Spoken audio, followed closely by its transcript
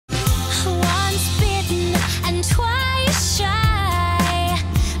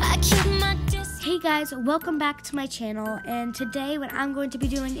guys, welcome back to my channel, and today what I'm going to be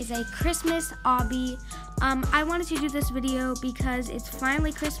doing is a Christmas obby. I wanted to do this video because it's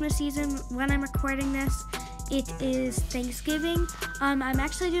finally Christmas season when I'm recording this. It is Thanksgiving. I'm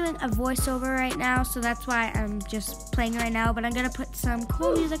actually doing a voiceover right now, so that's why I'm just playing right now, but I'm gonna put some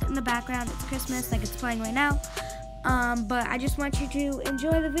cool music in the background. It's Christmas, like it's playing right now. But I just want you to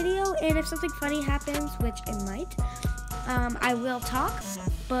enjoy the video, and if something funny happens, which it might, I will talk,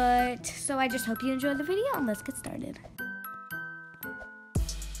 so I just hope you enjoy the video, and let's get started.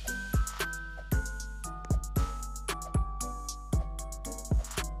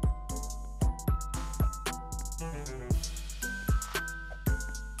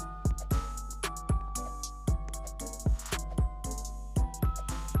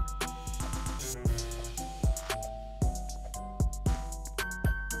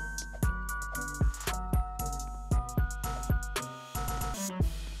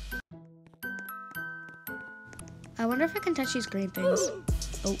 I wonder if I can touch these green things.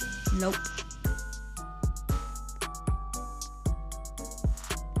 Oh, nope.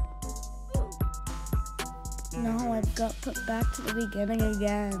 No, I've got put back to the beginning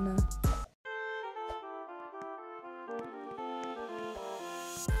again.